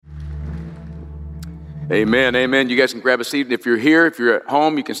Amen, amen. You guys can grab a seat. And if you're here, if you're at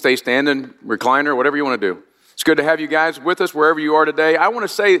home, you can stay standing, recliner, whatever you want to do. It's good to have you guys with us wherever you are today. I want to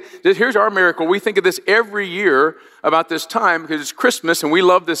say that here's our miracle. We think of this every year about this time because it's Christmas and we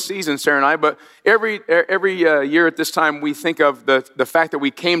love this season, Sarah and I. But every year at this time, we think of the fact that we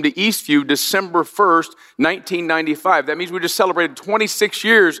came to Eastview December 1st, 1995. That means we just celebrated 26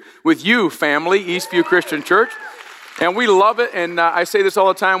 years with you, family, Eastview Christian Church. And we love it, and I say this all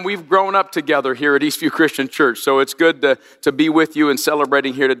the time, we've grown up together here at Eastview Christian Church, so it's good to be with you and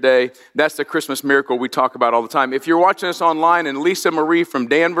celebrating here today. That's the Christmas miracle we talk about all the time. If you're watching us online, and Lisa Marie from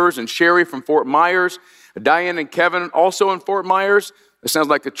Danvers, and Sherry from Fort Myers, Diane and Kevin also in Fort Myers, it sounds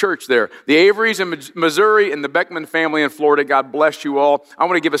like a church there. The Averys in Missouri and the Beckman family in Florida, God bless you all. I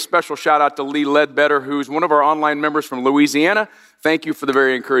want to give a special shout out to Lee Ledbetter, who's one of our online members from Louisiana. Thank you for the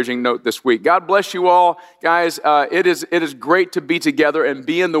very encouraging note this week. God bless you all. Guys, it is great to be together and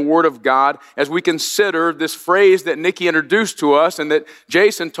be in the Word of God as we consider this phrase that Nikki introduced to us and that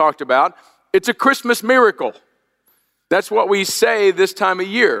Jason talked about. It's a Christmas miracle. That's what we say this time of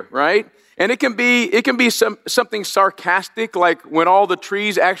year, right? And it can be something sarcastic, like when all the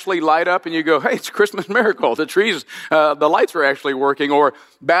trees actually light up and you go, hey, it's a Christmas miracle. The trees, the lights are actually working, or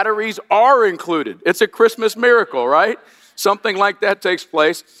batteries are included. It's a Christmas miracle, right? Something like that takes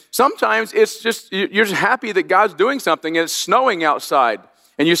place. Sometimes it's just, you're just happy that God's doing something and it's snowing outside.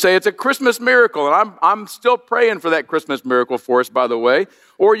 And you say, it's a Christmas miracle. And I'm still praying for that Christmas miracle for us, by the way.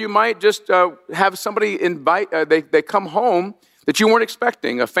 Or you might just have somebody invite, they come home that you weren't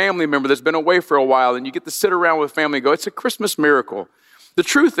expecting, a family member that's been away for a while, and you get to sit around with family and go, it's a Christmas miracle. The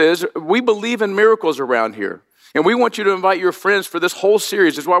truth is, we believe in miracles around here. And we want you to invite your friends for this whole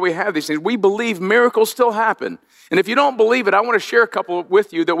series. That's why we have these things. We believe miracles still happen. And if you don't believe it, I want to share a couple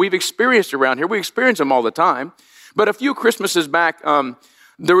with you that we've experienced around here. We experience them all the time. But a few Christmases back,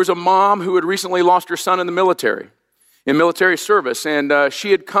 there was a mom who had recently lost her son in the military, in military service. And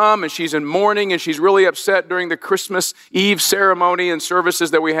she had come and she's in mourning and she's really upset during the Christmas Eve ceremony and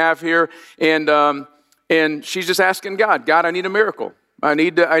services that we have here. And she's just asking God, I need a miracle. I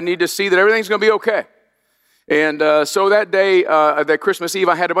need to see that everything's going to be okay. And so that day, that Christmas Eve,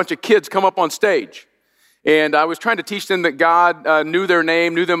 I had a bunch of kids come up on stage. And I was trying to teach them that God knew their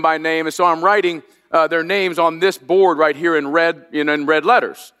name, knew them by name. And so I'm writing their names on this board right here in red, in red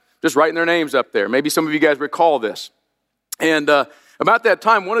letters. Just writing their names up there. Maybe some of you guys recall this. And about that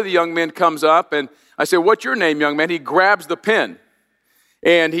time, one of the young men comes up and I say, what's your name, young man? He grabs the pen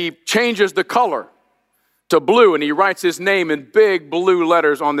and he changes the color to blue, and he writes his name in big blue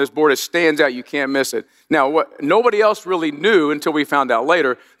letters on this board. It stands out. You can't miss it. Now, what nobody else really knew until we found out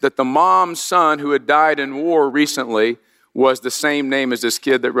later, that the mom's son who had died in war recently was the same name as this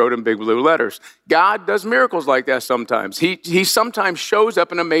kid that wrote in big blue letters. God does miracles like that sometimes. He sometimes shows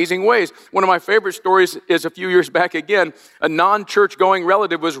up in amazing ways. One of my favorite stories is a few years back again. A non-church going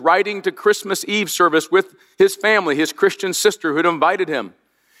relative was riding to Christmas Eve service with his family, his Christian sister who had invited him.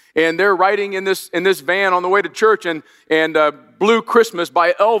 And they're riding in this van on the way to church, and Blue Christmas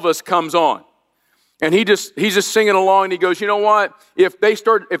by Elvis comes on. And he's just singing along, and he goes, you know what? If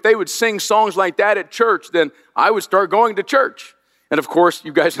they would sing songs like that at church, then I would start going to church. And of course,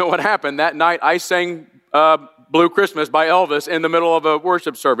 you guys know what happened. That night, I sang Blue Christmas by Elvis in the middle of a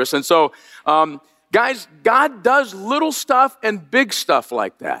worship service. And so, guys, God does little stuff and big stuff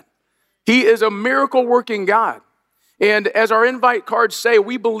like that. He is a miracle-working God. And as our invite cards say,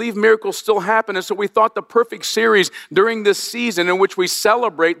 we believe miracles still happen. And so we thought the perfect series during this season in which we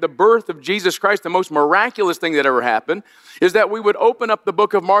celebrate the birth of Jesus Christ, the most miraculous thing that ever happened, is that we would open up the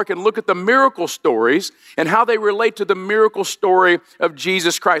book of Mark and look at the miracle stories and how they relate to the miracle story of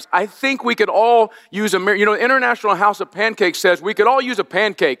Jesus Christ. I think we could all use the International House of Pancakes says we could all use a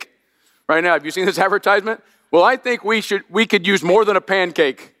pancake right now. Have you seen this advertisement? Well, I think we could use more than a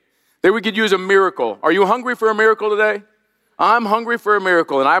pancake. That we could use a miracle. Are you hungry for a miracle today? I'm hungry for a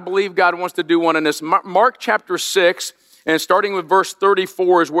miracle, and I believe God wants to do one in this. Mark chapter 6, and starting with verse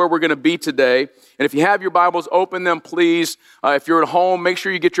 34 is where we're going to be today. And if you have your Bibles, open them, please. If you're at home, make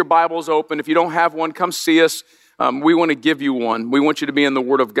sure you get your Bibles open. If you don't have one, come see us. We want to give you one. We want you to be in the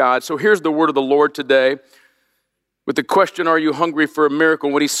Word of God. So here's the Word of the Lord today. With the question, are you hungry for a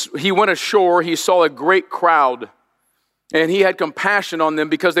miracle? When he went ashore, he saw a great crowd. And he had compassion on them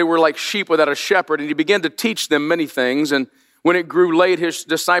because they were like sheep without a shepherd. And he began to teach them many things. And when it grew late, his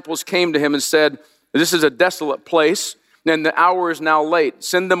disciples came to him and said, this is a desolate place, and the hour is now late.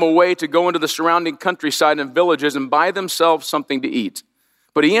 Send them away to go into the surrounding countryside and villages and buy themselves something to eat.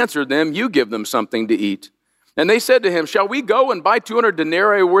 But he answered them, you give them something to eat. And they said to him, shall we go and buy 200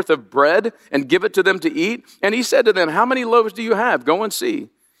 denarii worth of bread and give it to them to eat? And he said to them, how many loaves do you have? Go and see.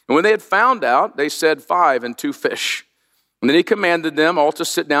 And when they had found out, they said 5 and 2 fish. And then he commanded them all to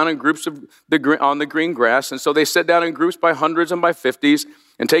sit down in groups on the green grass. And so they sat down in groups by hundreds and by 50s.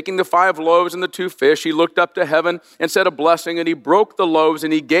 And taking the 5 loaves and the 2 fish, he looked up to heaven and said a blessing. And he broke the loaves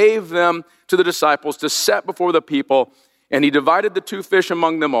and he gave them to the disciples to set before the people. And he divided the 2 fish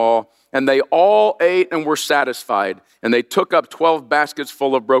among them all. And they all ate and were satisfied. And they took up 12 baskets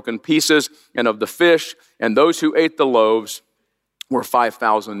full of broken pieces and of the fish. And those who ate the loaves were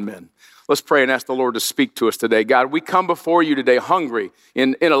 5,000 men. Let's pray and ask the Lord to speak to us today. God, we come before you today hungry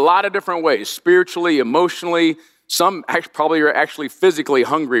in a lot of different ways, spiritually, emotionally. Some probably are actually physically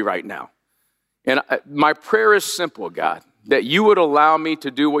hungry right now. And my prayer is simple, God, that you would allow me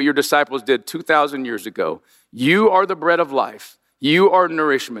to do what your disciples did 2,000 years ago. You are the bread of life. You are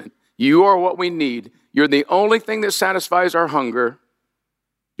nourishment. You are what we need. You're the only thing that satisfies our hunger.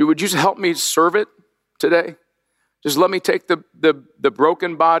 Would you just help me serve it today? Just let me take the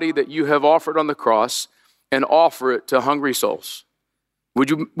broken body that you have offered on the cross and offer it to hungry souls.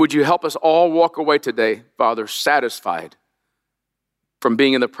 Would you help us all walk away today, Father, satisfied from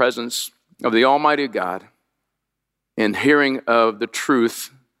being in the presence of the Almighty God and hearing of the truth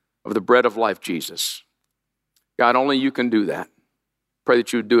of the bread of life, Jesus. God, only you can do that. Pray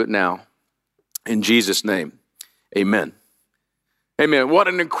that you would do it now. In Jesus' name, amen. Amen. What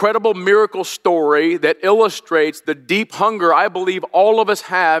an incredible miracle story that illustrates the deep hunger I believe all of us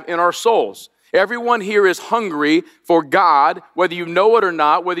have in our souls. Everyone here is hungry for God, whether you know it or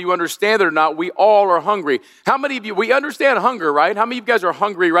not, whether you understand it or not, we all are hungry. How many of you, we understand hunger, right? How many of you guys are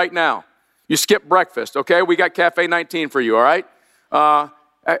hungry right now? You skipped breakfast, okay? We got Cafe 19 for you, all right?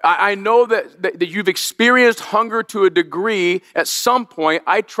 I know that you've experienced hunger to a degree at some point.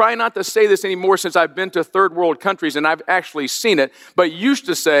 I try not to say this anymore since I've been to third world countries and I've actually seen it, but used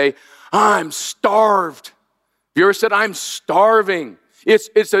to say, I'm starved. Have you ever said, I'm starving? It's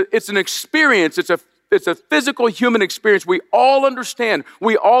an experience. It's a physical human experience. We all understand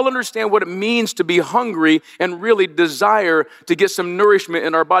what it means to be hungry and really desire to get some nourishment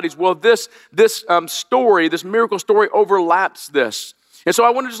in our bodies. Well, this miracle story overlaps this. And so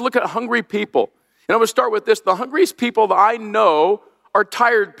I want to just look at hungry people. And I'm going to start with this. The hungriest people that I know are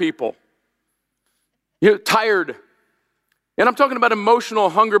tired people. Tired. And I'm talking about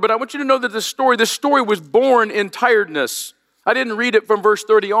emotional hunger, but I want you to know that this story was born in tiredness. I didn't read it from verse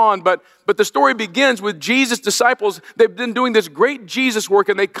 30 on, but the story begins with Jesus' disciples. They've been doing this great Jesus work,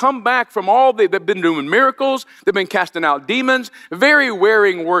 and they come back from they've been doing miracles. They've been casting out demons. Very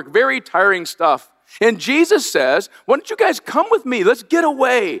wearing work, very tiring stuff. And Jesus says, why don't you guys come with me? Let's get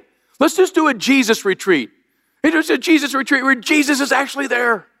away. Let's just do a Jesus retreat. It's a Jesus retreat where Jesus is actually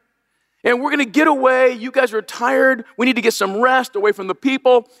there. And we're going to get away. You guys are tired. We need to get some rest away from the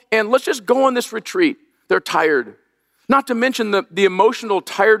people. And let's just go on this retreat. They're tired. Not to mention the emotional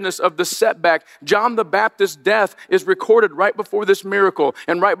tiredness of the setback. John the Baptist's death is recorded right before this miracle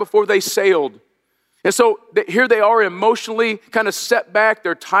and right before they sailed. And so here they are emotionally kind of set back.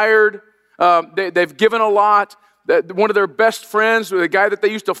 They're tired. They've given a lot. One of their best friends, the guy that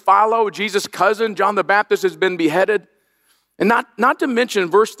they used to follow, Jesus' cousin, John the Baptist, has been beheaded. And not to mention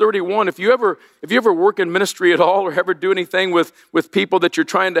verse 31, if you ever work in ministry at all or ever do anything with people that you're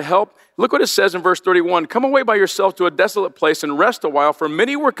trying to help, look what it says in verse 31. Come away by yourself to a desolate place and rest a while, for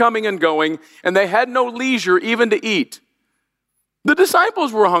many were coming and going, and they had no leisure even to eat. The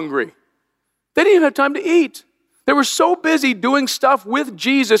disciples were hungry. They didn't even have time to eat. They were so busy doing stuff with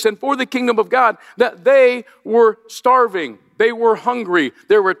Jesus and for the kingdom of God that they were starving. They were hungry.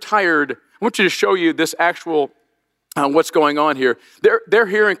 They were tired. I want you to show you this actual, what's going on here. They're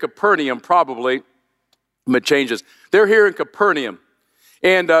here in Capernaum probably. It changes. They're here in Capernaum.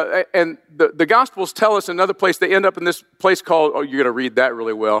 And the Gospels tell us another place. They end up in this place called, you're going to read that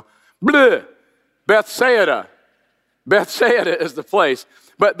really well. Bethsaida. Bethsaida is the place.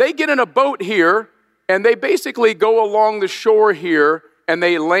 But they get in a boat here, and they basically go along the shore here, and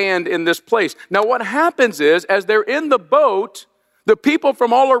they land in this place. Now, what happens is, as they're in the boat, the people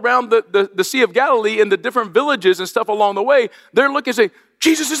from all around the Sea of Galilee and the different villages and stuff along the way, they're looking and saying,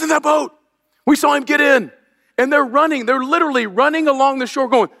 Jesus is in that boat. We saw him get in. And they're literally running along the shore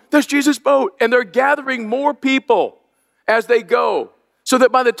going, that's Jesus' boat. And they're gathering more people as they go. So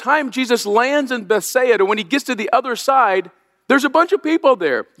that by the time Jesus lands in Bethsaida, when he gets to the other side, there's a bunch of people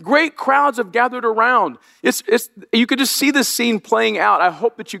there. Great crowds have gathered around. You could just see this scene playing out. I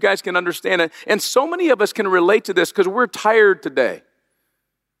hope that you guys can understand it. And so many of us can relate to this because we're tired today.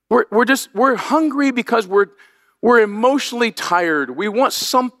 We're hungry because We're emotionally tired. We want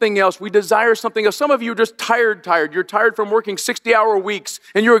something else. We desire something else. Some of you are just tired. You're tired from working 60-hour weeks,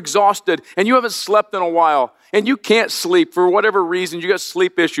 and you're exhausted, and you haven't slept in a while, and you can't sleep for whatever reason. You got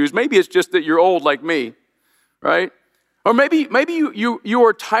sleep issues. Maybe it's just that you're old like me, right? Or maybe you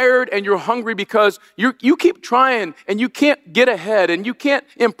are tired and you're hungry because you keep trying and you can't get ahead and you can't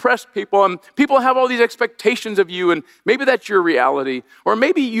impress people, and people have all these expectations of you, and maybe that's your reality. Or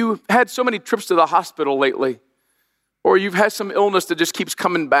maybe you had so many trips to the hospital lately, or you've had some illness that just keeps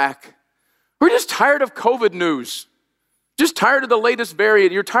coming back. We're just tired of COVID news. Just tired of the latest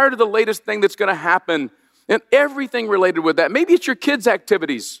variant. You're tired of the latest thing that's going to happen and everything related with that. Maybe it's your kids'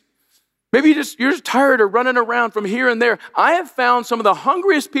 activities. Maybe you're just tired of running around from here and there. I have found some of the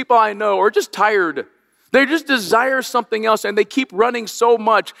hungriest people I know are just tired. They just desire something else, and they keep running so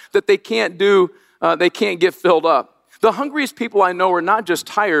much that they can't get filled up. The hungriest people I know are not just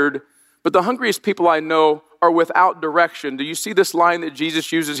tired, but the hungriest people I know are without direction. Do you see this line that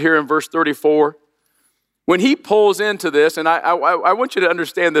Jesus uses here in verse 34? When he pulls into this, and I want you to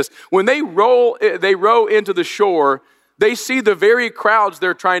understand this, when they row into the shore, they see the very crowds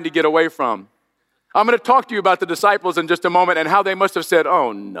they're trying to get away from. I'm going to talk to you about the disciples in just a moment and how they must have said,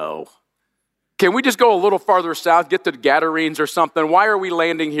 oh no. Can we just go a little farther south, get to the Gadarenes or something? Why are we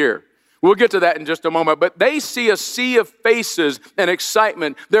landing here? We'll get to that in just a moment. But they see a sea of faces and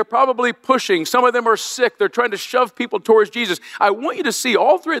excitement. They're probably pushing. Some of them are sick. They're trying to shove people towards Jesus. I want you to see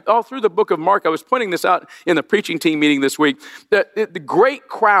all through the book of Mark. I was pointing this out in the preaching team meeting this week. That the great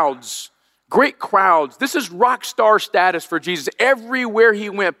crowds. This is rock star status for Jesus. Everywhere he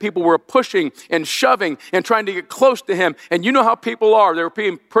went, people were pushing and shoving and trying to get close to him. And you know how people are. They were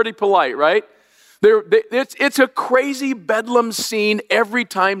being pretty polite, right? It's a crazy bedlam scene every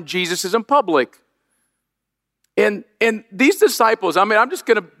time Jesus is in public. And these disciples, I'm going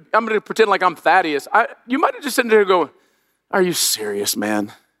to pretend like I'm Thaddeus. You might have just sitting there going, are you serious,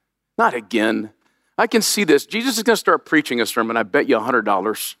 man? Not again. I can see this. Jesus is going to start preaching a sermon. I bet you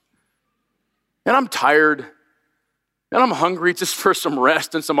 $100. And I'm tired. And I'm hungry just for some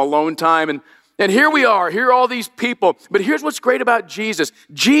rest and some alone time. And here we are. Here are all these people. But here's what's great about Jesus.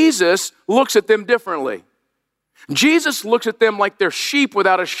 Jesus looks at them differently. Jesus looks at them like they're sheep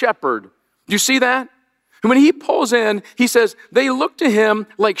without a shepherd. Do you see that? And when he pulls in, he says, they look to him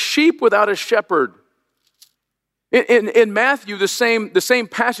like sheep without a shepherd. In Matthew, the same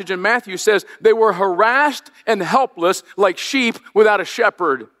passage in Matthew says, they were harassed and helpless like sheep without a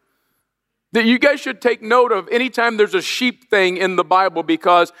shepherd. That you guys should take note of anytime there's a sheep thing in the Bible,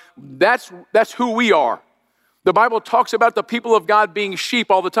 because that's who we are. The Bible talks about the people of God being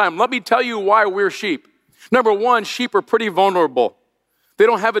sheep all the time. Let me tell you why we're sheep. Number one, sheep are pretty vulnerable. They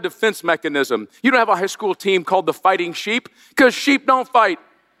don't have a defense mechanism. You don't have a high school team called the Fighting Sheep, because sheep don't fight.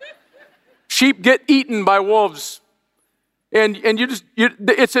 Sheep get eaten by wolves. And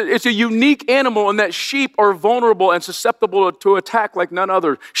it's a unique animal in that sheep are vulnerable and susceptible to attack like none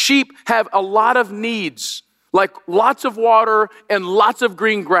other. Sheep have a lot of needs, like lots of water and lots of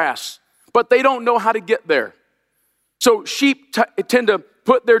green grass, but they don't know how to get there. So sheep tend to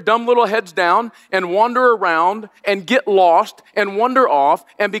put their dumb little heads down and wander around and get lost and wander off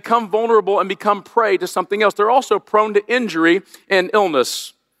and become vulnerable and become prey to something else. They're also prone to injury and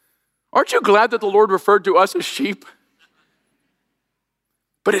illness. Aren't you glad that the Lord referred to us as sheep?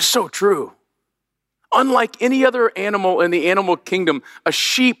 But it's so true. Unlike any other animal in the animal kingdom, a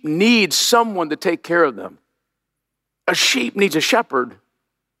sheep needs someone to take care of them. A sheep needs a shepherd.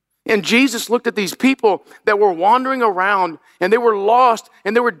 And Jesus looked at these people that were wandering around, and they were lost,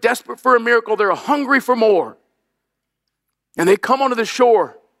 and they were desperate for a miracle. They were hungry for more. And they come onto the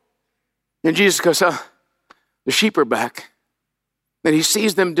shore, and Jesus goes, the sheep are back. And he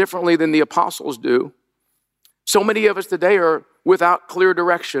sees them differently than the apostles do. So many of us today are without clear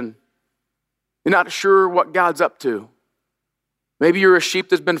direction. You're not sure what God's up to. Maybe you're a sheep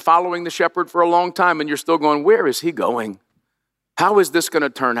that's been following the shepherd for a long time and you're still going, where is he going? How is this going to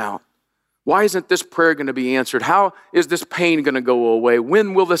turn out? Why isn't this prayer going to be answered? How is this pain going to go away?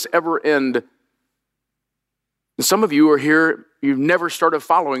 When will this ever end? And some of you are here, you've never started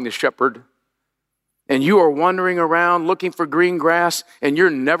following the shepherd, and you are wandering around looking for green grass, and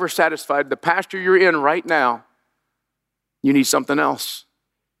you're never satisfied. The pasture you're in right now, you need something else.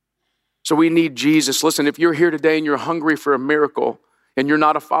 So we need Jesus. Listen, if you're here today and you're hungry for a miracle and you're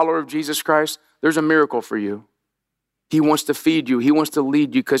not a follower of Jesus Christ, there's a miracle for you. He wants to feed you. He wants to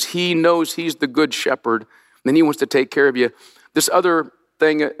lead you because he knows he's the good shepherd and he wants to take care of you. This other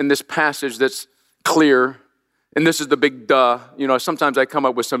thing in this passage that's clear, and this is the big duh. Sometimes I come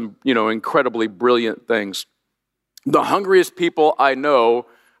up with some, incredibly brilliant things. The hungriest people I know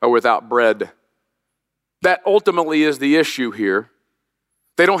are without bread. That ultimately is the issue here.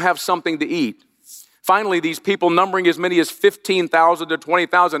 They don't have something to eat. Finally, these people numbering as many as 15,000 to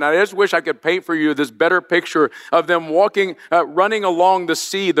 20,000. I just wish I could paint for you this better picture of them walking, running along the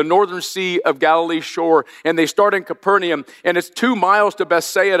sea, the northern sea of Galilee's shore. And they start in Capernaum, and it's 2 miles to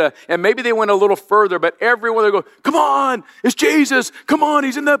Bethsaida. And maybe they went a little further, but everyone they go, come on, it's Jesus. Come on,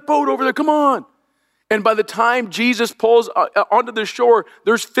 he's in that boat over there. Come on. And by the time Jesus pulls onto the shore,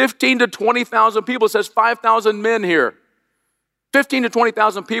 there's 15 to 20,000 people. It says 5,000 men here. 15 to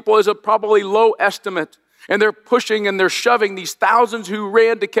 20,000 people is a probably low estimate. And they're pushing and they're shoving these thousands who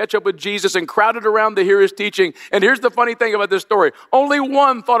ran to catch up with Jesus and crowded around to hear his teaching. And here's the funny thing about this story. Only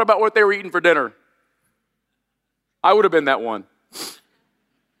one thought about what they were eating for dinner. I would have been that one.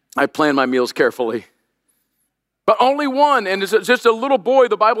 I planned my meals carefully. But only one, and it's just a little boy.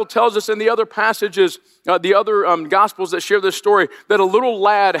 The Bible tells us in the other passages, the other Gospels that share this story, that a little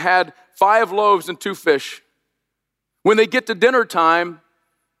lad had 5 loaves and 2 fish. When they get to dinner time,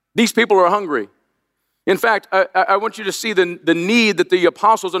 these people are hungry. In fact, I want you to see the need that the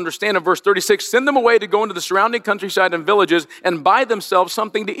apostles understand in verse 36. Send them away to go into the surrounding countryside and villages and buy themselves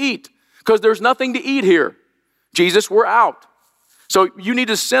something to eat, because there's nothing to eat here. Jesus, we're out. So you need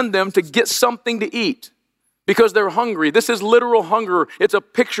to send them to get something to eat because they're hungry. This is literal hunger. It's a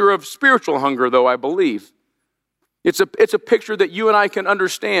picture of spiritual hunger, though, I believe. It's a picture that you and I can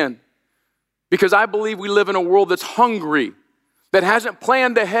understand. Because I believe we live in a world that's hungry, that hasn't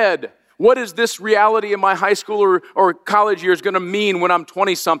planned ahead. What is this reality in my high school or college years going to mean when I'm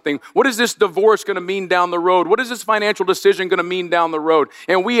 20-something? What is this divorce going to mean down the road? What is this financial decision going to mean down the road?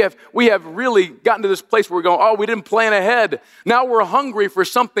 And we have really gotten to this place where we're going, oh, we didn't plan ahead. Now we're hungry for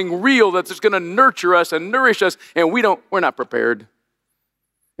something real that's just going to nurture us and nourish us, and we're not prepared.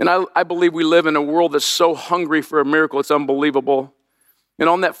 And I believe we live in a world that's so hungry for a miracle, it's unbelievable. And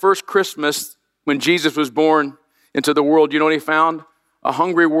on that first Christmas, when Jesus was born into the world, you know what he found? A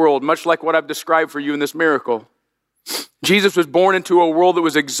hungry world, much like what I've described for you in this miracle. Jesus was born into a world that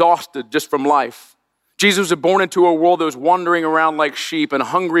was exhausted just from life. Jesus was born into a world that was wandering around like sheep and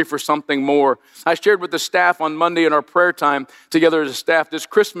hungry for something more. I shared with the staff on Monday in our prayer time together as a staff this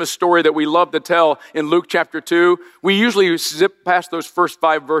Christmas story that we love to tell in Luke chapter 2. We usually zip past those first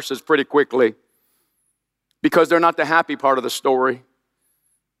 5 verses pretty quickly because they're not the happy part of the story.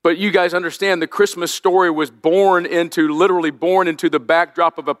 But you guys understand the Christmas story was literally born into the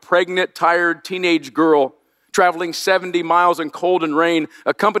backdrop of a pregnant, tired teenage girl traveling 70 miles in cold and rain,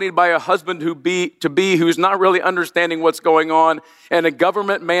 accompanied by a husband who's not really understanding what's going on, and a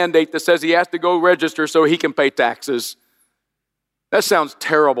government mandate that says he has to go register so he can pay taxes. That sounds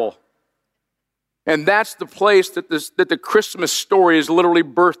terrible. And that's the place that the Christmas story is literally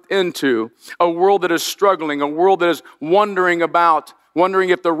birthed into, a world that is struggling, a world that is wondering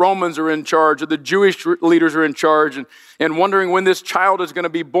if the Romans are in charge or the Jewish leaders are in charge, and wondering when this child is going to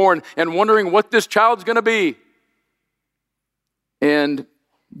be born and wondering what this child's going to be. And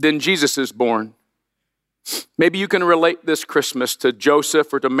then Jesus is born. Maybe you can relate this Christmas to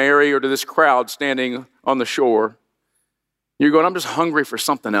Joseph or to Mary or to this crowd standing on the shore. You're going, I'm just hungry for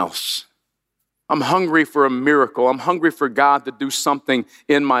something else. I'm hungry for a miracle. I'm hungry for God to do something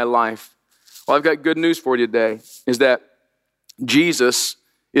in my life. Well, I've got good news for you today, is that Jesus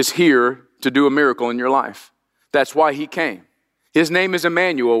is here to do a miracle in your life. That's why he came. His name is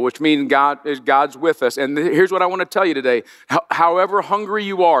Emmanuel, which means God's with us. And here's what I want to tell you today. However hungry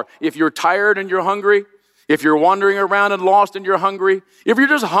you are, if you're tired and you're hungry, if you're wandering around and lost and you're hungry, if you're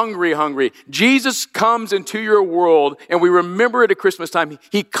just hungry, Jesus comes into your world, and we remember it at Christmas time.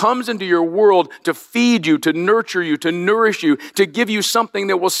 He comes into your world to feed you, to nurture you, to nourish you, to give you something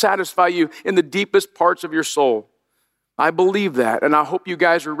that will satisfy you in the deepest parts of your soul. I believe that, and I hope you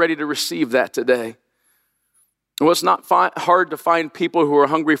guys are ready to receive that today. Well, it's not hard to find people who are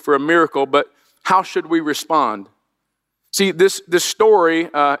hungry for a miracle, but how should we respond? See, this story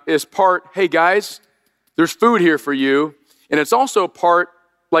is part, hey guys, there's food here for you, and it's also part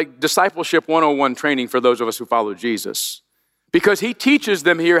like discipleship 101 training for those of us who follow Jesus. Because he teaches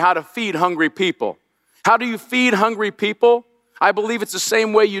them here how to feed hungry people. How do you feed hungry people? I believe it's the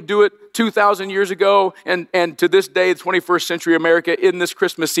same way you do it 2,000 years ago and to this day, 21st century America, in this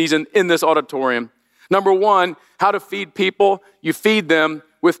Christmas season, in this auditorium. Number one, how to feed people. You feed them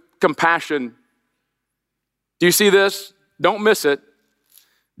with compassion. Do you see this? Don't miss it.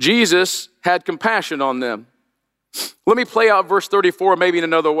 Jesus had compassion on them. Let me play out verse 34 maybe in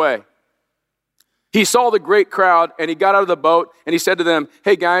another way. He saw the great crowd and he got out of the boat and he said to them,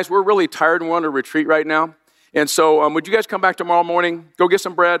 hey guys, we're really tired and we're on a retreat right now. And so would you guys come back tomorrow morning, go get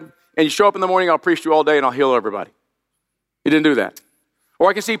some bread, and you show up in the morning, I'll preach to you all day and I'll heal everybody. He didn't do that. Or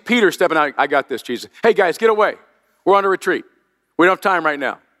I can see Peter stepping out. I got this, Jesus. Hey, guys, get away. We're on a retreat. We don't have time right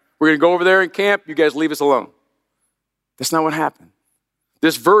now. We're going to go over there and camp. You guys leave us alone. That's not what happened.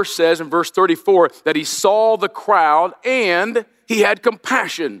 This verse says in verse 34 that he saw the crowd and he had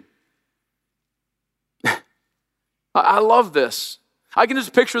compassion. I love this. I can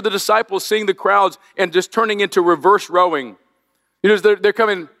just picture the disciples seeing the crowds and just turning into reverse rowing. You know, they're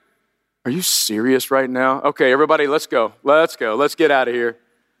coming, are you serious right now? Okay, everybody, let's go. Let's go. Let's get out of here.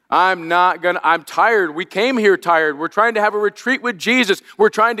 I'm tired. We came here tired. We're trying to have a retreat with Jesus. We're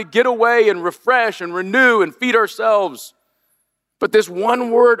trying to get away and refresh and renew and feed ourselves. But this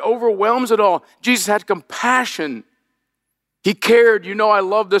one word overwhelms it all. Jesus had compassion. He cared. You know, I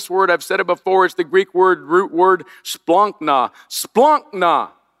love this word. I've said it before. It's the Greek root word, splunkna. Splunkna.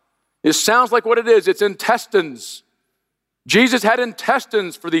 It sounds like what it is. It's intestines. Jesus had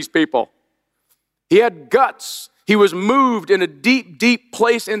intestines for these people. He had guts. He was moved in a deep, deep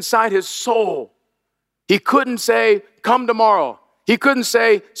place inside his soul. He couldn't say, come tomorrow. He couldn't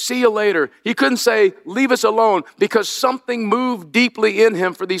say, see you later. He couldn't say, leave us alone, because something moved deeply in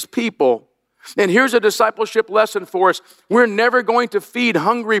him for these people. And here's a discipleship lesson for us. We're never going to feed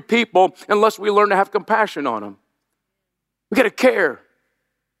hungry people unless we learn to have compassion on them. We got to care.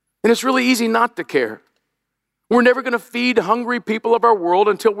 And it's really easy not to care. We're never going to feed hungry people of our world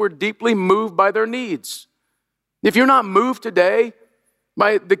until we're deeply moved by their needs. If you're not moved today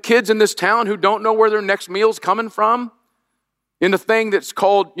by the kids in this town who don't know where their next meal's coming from, in the thing that's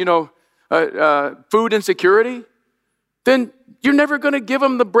called, food insecurity, then you're never going to give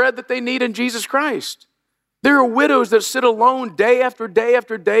them the bread that they need in Jesus Christ. There are widows that sit alone day after day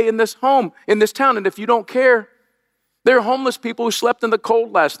after day in this home, in this town, and if you don't care, there are homeless people who slept in the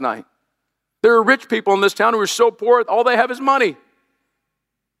cold last night. There are rich people in this town who are so poor, all they have is money.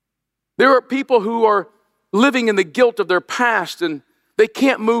 There are people who are living in the guilt of their past and they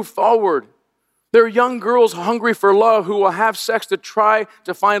can't move forward. There are young girls hungry for love who will have sex to try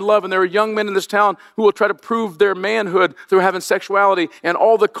to find love. And there are young men in this town who will try to prove their manhood through having sexuality and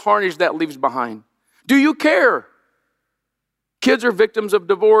all the carnage that leaves behind. Do you care? Kids are victims of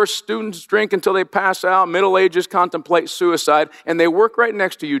divorce. Students drink until they pass out. Middle ages contemplate suicide. And they work right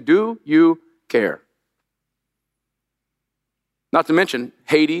next to you. Do you care? Not to mention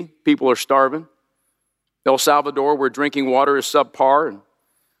Haiti, people are starving. El Salvador, where drinking water is subpar, and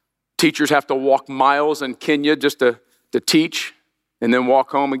teachers have to walk miles in Kenya just to teach and then walk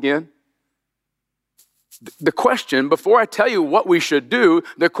home again. The question, before I tell you what we should do,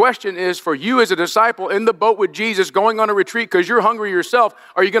 the question is for you as a disciple in the boat with Jesus going on a retreat because you're hungry yourself,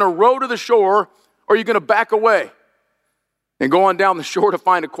 are you going to row to the shore or are you going to back away and go on down the shore to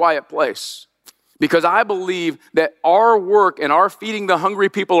find a quiet place? Because I believe that our work and our feeding the hungry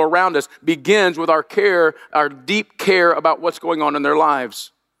people around us begins with our care, our deep care about what's going on in their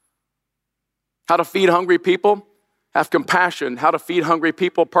lives. How to feed hungry people? Have compassion. How to feed hungry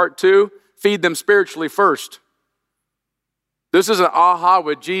people, part 2, feed them spiritually first. This is an aha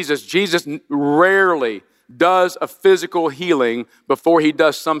with Jesus. Jesus rarely does a physical healing before he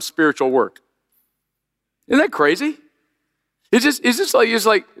does some spiritual work. Isn't that crazy? It's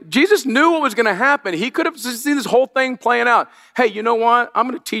like Jesus knew what was going to happen. He could have seen this whole thing playing out. Hey, you know what? I'm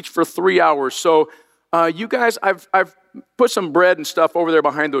going to teach for 3 hours. So you guys, I've put some bread and stuff over there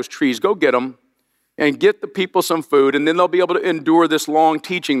behind those trees. Go get them and get the people some food, and then they'll be able to endure this long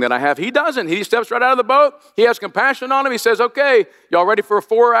teaching that I have. He doesn't. He steps right out of the boat. He has compassion on them. He says, okay, y'all ready for a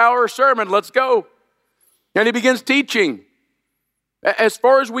 4-hour sermon? Let's go. And he begins teaching. As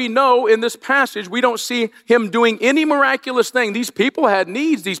far as we know in this passage, we don't see him doing any miraculous thing. These people had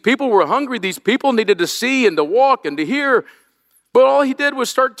needs. These people were hungry. These people needed to see and to walk and to hear. But all he did was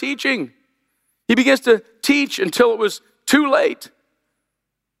start teaching. He begins to teach until it was too late.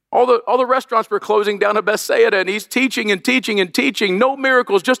 All the restaurants were closing down at Bethsaida, and he's teaching and teaching and teaching. No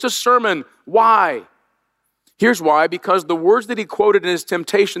miracles, just a sermon. Why? Here's why, because the words that he quoted in his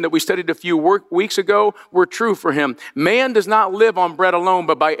temptation that we studied a few weeks ago were true for him. Man does not live on bread alone,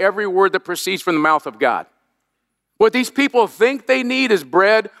 but by every word that proceeds from the mouth of God. What these people think they need is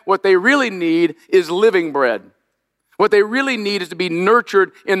bread. What they really need is living bread. What they really need is to be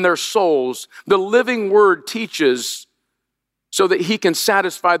nurtured in their souls. The living word teaches so that he can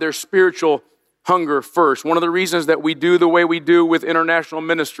satisfy their spiritual hunger first. One of the reasons that we do the way we do with international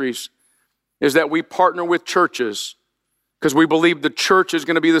ministries is that we partner with churches because we believe the church is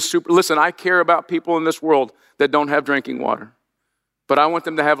going to be the super. Listen, I care about people in this world that don't have drinking water, but I want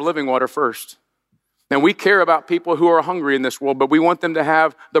them to have living water first. And we care about people who are hungry in this world, but we want them to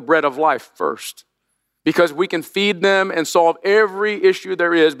have the bread of life first because we can feed them and solve every issue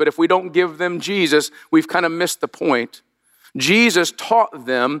there is, but if we don't give them Jesus, we've kind of missed the point. Jesus taught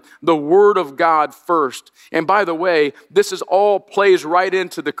them the Word of God first. And by the way, this is all plays right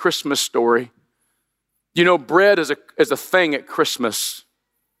into the Christmas story. You know, bread is a thing at Christmas.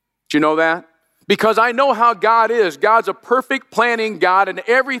 Do you know that? Because I know how God is. God's a perfect planning God, and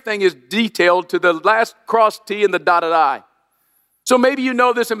everything is detailed to the last cross T and the dotted I. So maybe you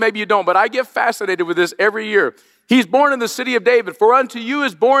know this and maybe you don't, but I get fascinated with this every year. He's born in the city of David. For unto you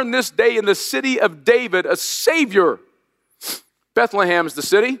is born this day in the city of David a Savior. Bethlehem's the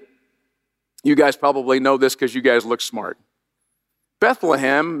city. You guys probably know this because you guys look smart.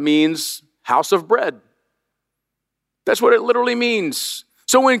 Bethlehem means house of bread. That's what it literally means.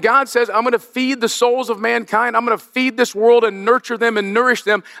 So when God says, I'm going to feed the souls of mankind, I'm going to feed this world and nurture them and nourish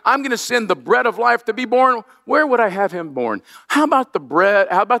them, I'm going to send the bread of life to be born. Where would I have him born? How about the bread?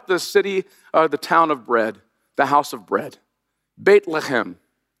 How about the city, the town of bread, the house of bread? Bethlehem.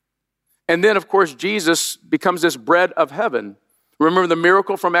 And then, of course, Jesus becomes this bread of heaven. Remember the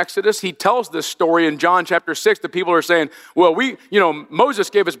miracle from Exodus? He tells this story in John chapter 6. The people are saying, well, Moses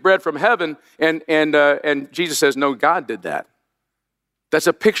gave us bread from heaven. And Jesus says, no, God did that. That's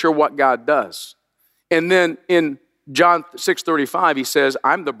a picture of what God does. And then in John 6:35, he says,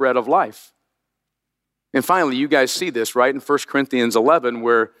 I'm the bread of life. And finally, you guys see this, right? In 1 Corinthians 11,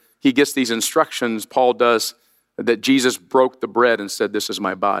 where he gets these instructions, Paul does, that Jesus broke the bread and said, this is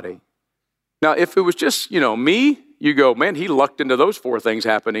my body. Now, if it was just, me, you go, man, he lucked into those four things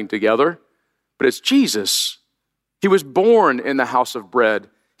happening together. But it's Jesus. He was born in the house of bread.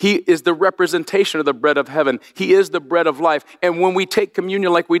 He is the representation of the bread of heaven. He is the bread of life. And when we take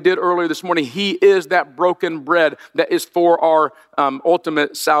communion like we did earlier this morning, he is that broken bread that is for our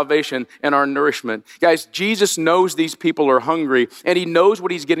ultimate salvation and our nourishment. Guys, Jesus knows these people are hungry, and he knows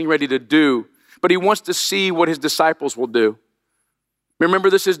what he's getting ready to do, but he wants to see what his disciples will do. Remember,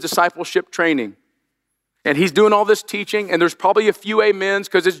 this is discipleship training. And he's doing all this teaching, and there's probably a few amens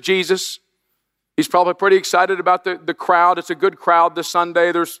because it's Jesus. He's probably pretty excited about the crowd. It's a good crowd this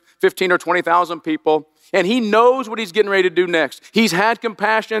Sunday. There's 15 or 20,000 people. And he knows what he's getting ready to do next. He's had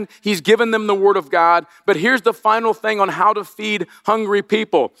compassion. He's given them the word of God. But here's the final thing on how to feed hungry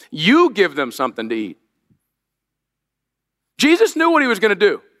people. You give them something to eat. Jesus knew what he was going to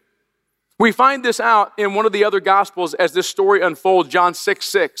do. We find this out in one of the other Gospels as this story unfolds, John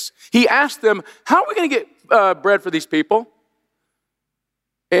 6:6. He asked them, how are we going to get bread for these people?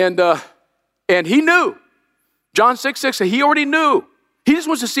 And he knew. John 6:6, he already knew. He just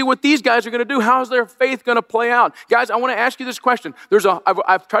wants to see what these guys are going to do. How's their faith going to play out? Guys, I want to ask you this question.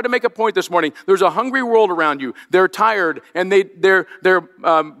 I've tried to make a point this morning. There's a hungry world around you. They're tired, and they're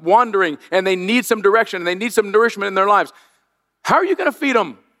wandering, and they need some direction, and they need some nourishment in their lives. How are you going to feed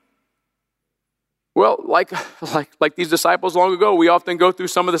them? Well, like these disciples long ago, we often go through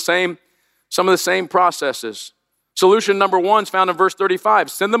some of the same processes. Solution number 1 is found in verse 35.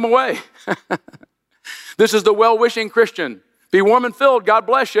 Send them away. This is the well-wishing Christian. Be warm and filled. God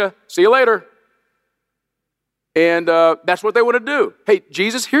bless you. See you later. And that's what they want to do. Hey,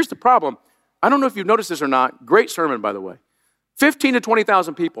 Jesus, here's the problem. I don't know if you've noticed this or not. Great sermon, by the way. 15 to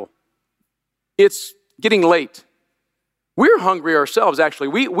 20,000 people. It's getting late. We're hungry ourselves, actually.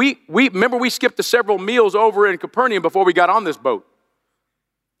 We remember we skipped several meals over in Capernaum before we got on this boat.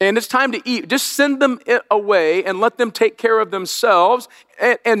 And it's time to eat. Just send them away and let them take care of themselves.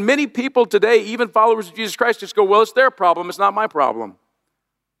 And many people today, even followers of Jesus Christ, just go, well, it's their problem. It's not my problem.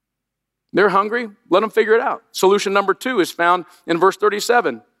 They're hungry. Let them figure it out. Solution number 2 is found in verse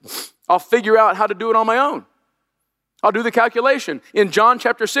 37. I'll figure out how to do it on my own. I'll do the calculation. In John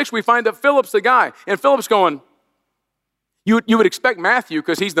chapter 6, we find that Philip's the guy. And Philip's going, you would expect Matthew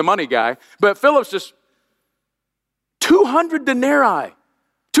because he's the money guy. But Philip's just 200 denarii.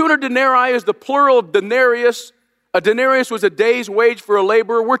 200 denarii is the plural of denarius. A denarius was a day's wage for a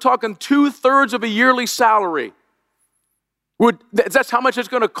laborer. We're talking 2/3 of a yearly salary. That's how much it's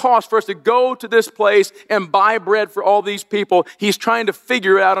going to cost for us to go to this place and buy bread for all these people. He's trying to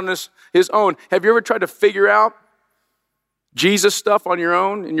figure it out on his own. Have you ever tried to figure out Jesus stuff on your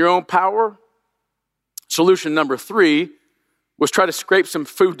own, in your own power? Solution number 3 was try to scrape some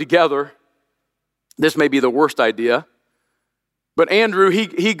food together. This may be the worst idea. But Andrew,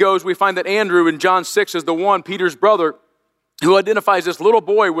 he goes, we find that Andrew in John 6 is the one, Peter's brother, who identifies this little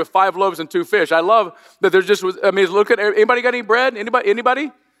boy with 5 loaves and 2 fish. I love that there's just, look at, anybody got any bread? Anybody?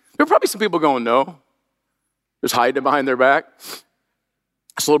 There are probably some people going, no. Just hiding behind their back.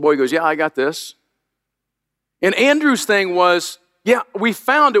 This little boy goes, yeah, I got this. And Andrew's thing was, yeah, we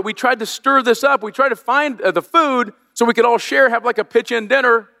found it. We tried to stir this up. We tried to find the food so we could all share, have like a pitch-in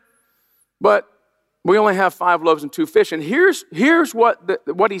dinner. But we only have 5 loaves and 2 fish. And here's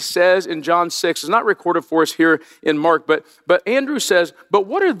what he says in John 6. It's not recorded for us here in Mark, but Andrew says, but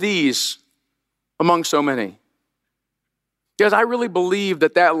what are these among so many? Because I really believe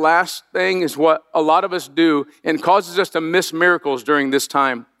that last thing is what a lot of us do and causes us to miss miracles during this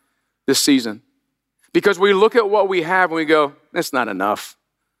time, this season. Because we look at what we have and we go, that's not enough.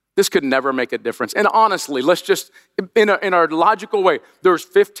 This could never make a difference. And honestly, let's just, in our logical way, there's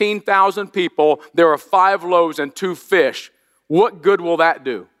 15,000 people, there are 5 loaves and 2 fish. What good will that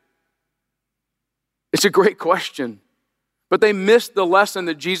do? It's a great question. But they missed the lesson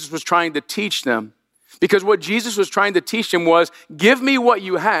that Jesus was trying to teach them. Because what Jesus was trying to teach them was, give me what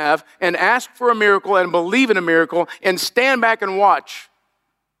you have and ask for a miracle and believe in a miracle and stand back and watch.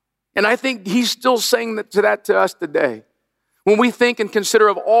 And I think he's still saying that to us today. When we think and consider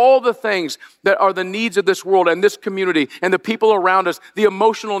of all the things that are the needs of this world and this community and the people around us, the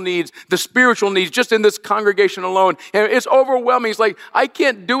emotional needs, the spiritual needs, just in this congregation alone, and it's overwhelming. It's like, I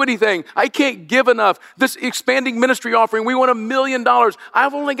can't do anything. I can't give enough. This expanding ministry offering, we want $1 million.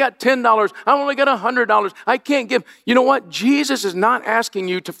 I've only got $10. I've only got $100. I can't give. You know what? Jesus is not asking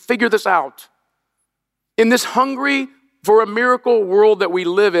you to figure this out. In this hungry for a miracle world that we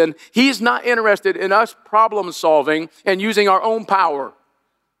live in, he's not interested in us problem solving and using our own power.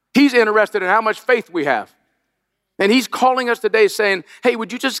 He's interested in how much faith we have. And he's calling us today saying, hey,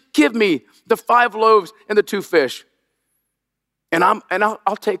 would you just give me the 5 loaves and the 2 fish? And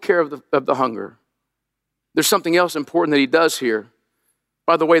I'll take care of the hunger. There's something else important that he does here.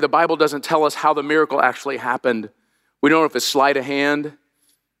 By the way, the Bible doesn't tell us how the miracle actually happened. We don't know if it's sleight of hand.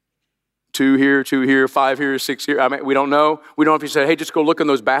 2 here, 5 here, 6 here. I mean, we don't know. We don't know if he said, hey, just go look in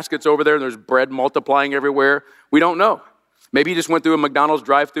those baskets over there and there's bread multiplying everywhere. We don't know. Maybe he just went through a McDonald's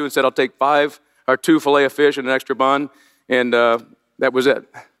drive-thru and said, I'll take 5 or 2 filet of fish and an extra bun. And that was it.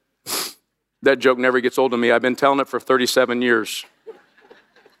 That joke never gets old to me. I've been telling it for 37 years.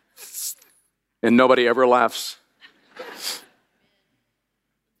 And nobody ever laughs.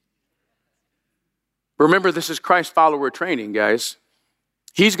 Remember, this is Christ follower training, guys.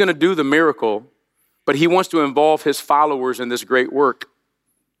 He's going to do the miracle, but he wants to involve his followers in this great work.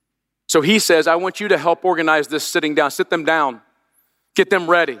 So he says, I want you to help organize this sitting down. Sit them down. Get them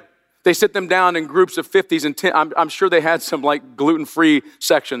ready. They sit them down in groups of 50s and 10. I'm sure they had some like gluten-free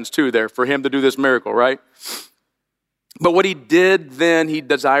sections too there for him to do this miracle, right? But what he did then, he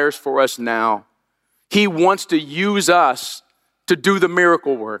desires for us now. He wants to use us to do the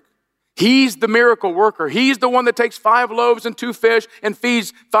miracle work. He's the miracle worker. He's the one that takes 5 loaves and 2 fish and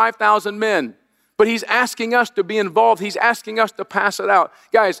feeds 5,000 men. But he's asking us to be involved. He's asking us to pass it out.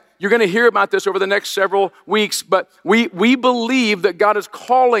 Guys, you're going to hear about this over the next several weeks, but we believe that God is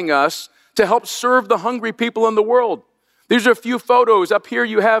calling us to help serve the hungry people in the world. These are a few photos. Up here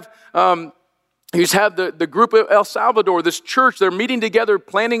you have the group of El Salvador, this church. They're meeting together,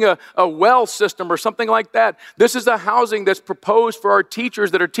 planning a well system or something like that. This is the housing that's proposed for our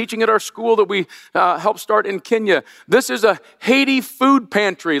teachers that are teaching at our school that we helped start in Kenya. This is a Haiti food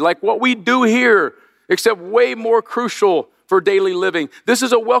pantry, like what we do here, except way more crucial for daily living. This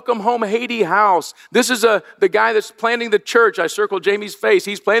is a Welcome Home Haiti house. This is the guy that's planning the church. I circled Jamie's face.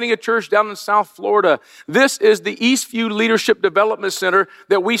 He's planning a church down in South Florida. This is the Eastview Leadership Development Center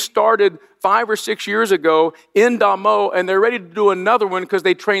that we started 5 or 6 years ago in Damo, and they're ready to do another one because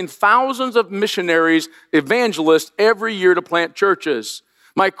they train thousands of missionaries, evangelists every year to plant churches.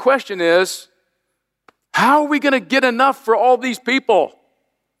 My question is, how are we going to get enough for all these people?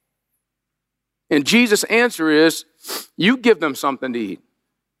 And Jesus' answer is, you give them something to eat.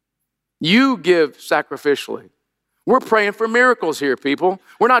 You give sacrificially. We're praying for miracles here, people.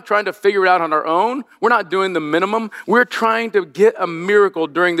 We're not trying to figure it out on our own. We're not doing the minimum. We're trying to get a miracle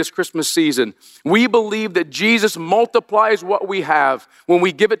during this Christmas season. We believe that Jesus multiplies what we have when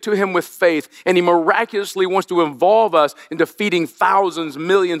we give it to him with faith, and he miraculously wants to involve us into feeding thousands,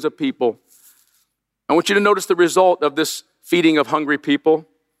 millions of people. I want you to notice the result of this feeding of hungry people.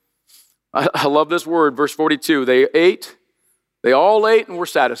 I love this word, verse 42. They all ate and were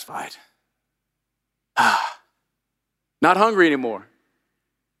satisfied. Not hungry anymore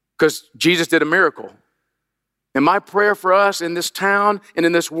because Jesus did a miracle. And my prayer for us in this town and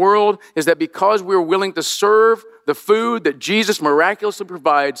in this world is that because we're willing to serve the food that Jesus miraculously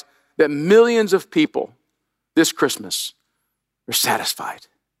provides, that millions of people this Christmas are satisfied.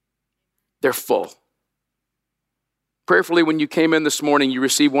 They're full. Prayerfully, when you came in this morning, you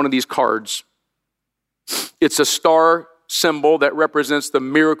received one of these cards. It's a star symbol that represents the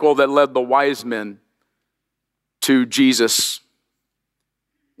miracle that led the wise men to Jesus.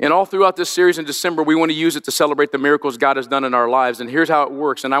 And all throughout this series in December, we want to use it to celebrate the miracles God has done in our lives. And here's how it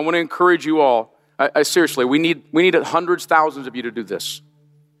works. And I want to encourage you all. I seriously, we need hundreds, thousands of you to do this.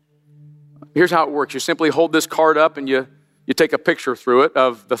 Here's how it works. You simply hold this card up and you take a picture through it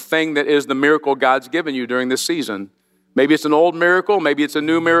of the thing that is the miracle God's given you during this season. Maybe it's an old miracle, maybe it's a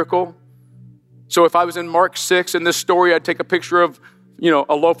new miracle. So if I was in Mark 6 in this story, I'd take a picture of,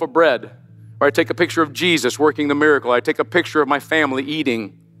 a loaf of bread. Or I'd take a picture of Jesus working the miracle. I'd take a picture of my family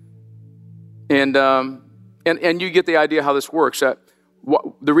eating. And you get the idea how this works.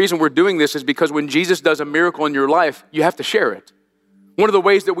 The reason we're doing this is because when Jesus does a miracle in your life, you have to share it. One of the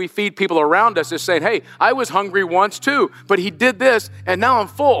ways that we feed people around us is saying, hey, I was hungry once too, but he did this, and now I'm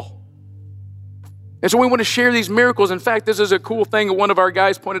full. And so we want to share these miracles. In fact, this is a cool thing one of our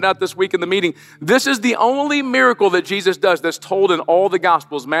guys pointed out this week in the meeting. This is the only miracle that Jesus does that's told in all the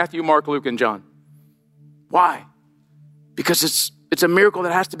Gospels, Matthew, Mark, Luke, and John. Why? Because it's a miracle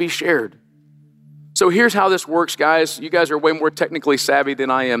that has to be shared. So here's how this works, guys. You guys are way more technically savvy than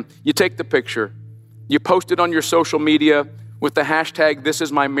I am. You take the picture. You post it on your social media with the hashtag,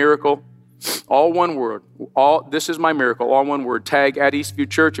 #ThisIsMyMiracle. All one word. This is my miracle. All one word. Tag at Eastview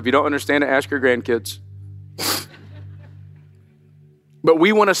Church. If you don't understand it, ask your grandkids. But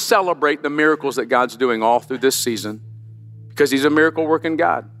we want to celebrate the miracles that God's doing all through this season because he's a miracle working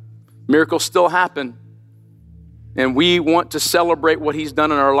God. Miracles still happen. And we want to celebrate what he's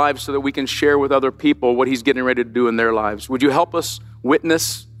done in our lives so that we can share with other people what he's getting ready to do in their lives. Would you help us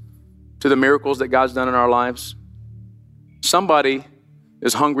witness to the miracles that God's done in our lives? Somebody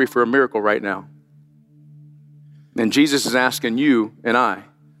is hungry for a miracle right now. And Jesus is asking you and I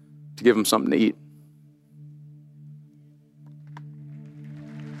to give them something to eat.